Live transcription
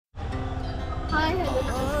Hi hello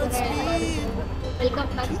ನಮಸ್ಕಾರ ಎಲ್ಲರಿಗೂ welcome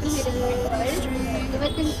back to hidden world.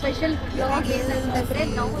 ಇವತ್ತಿನ ಸ್ಪೆಷಲ್ ಬ್ಲಾಗ್ ಏನಂತಂದರೆ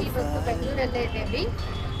ನಾವು ಇವತ್ತು ಬೆಂಗಳೂರಲ್ಲೇ ಇದ್ದೀವಿ.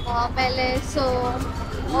 ಆಮೇಲೆ ಸೊ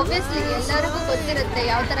ಆಬ್ವಿಯಸ್ಲಿ ಎಲ್ಲರಿಗೂ ಗೊತ್ತಿರುತ್ತೆ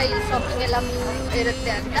ಯಾವ ಥರ ಈ ಶಾಪಿಂಗ್ ಎಲ್ಲ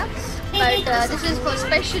ಇರುತ್ತೆ ಅಂತ. But this is for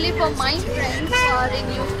specially for my friends R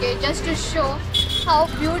in UK just to show how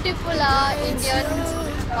beautiful our Indian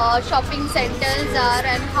shopping centers are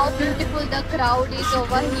and how beautiful the crowd is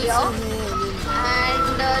over here.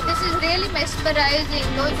 And this is really mesmerizing.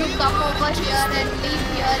 Those who come over here and live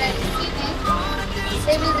here and see this,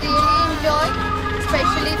 they will really enjoy,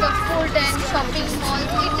 especially the food and shopping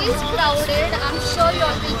malls. It is crowded. I'm sure you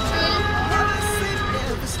all will feel.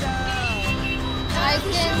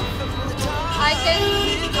 I can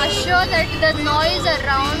assure that the noise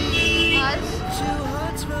around us.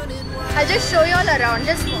 I'll just show you all around.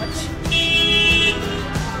 Just watch.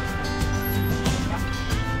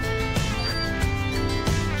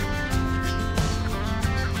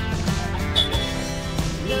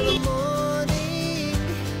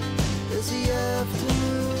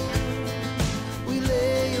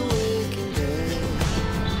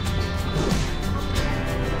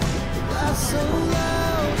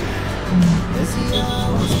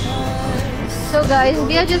 So guys,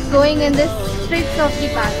 we are just going in the streets of the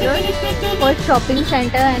Bangalore for shopping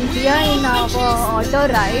center, and we are in our auto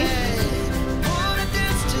ride.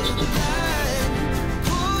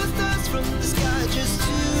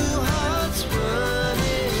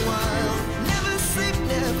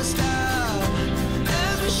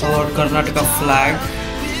 Our Karnataka flag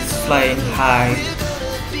is flying high.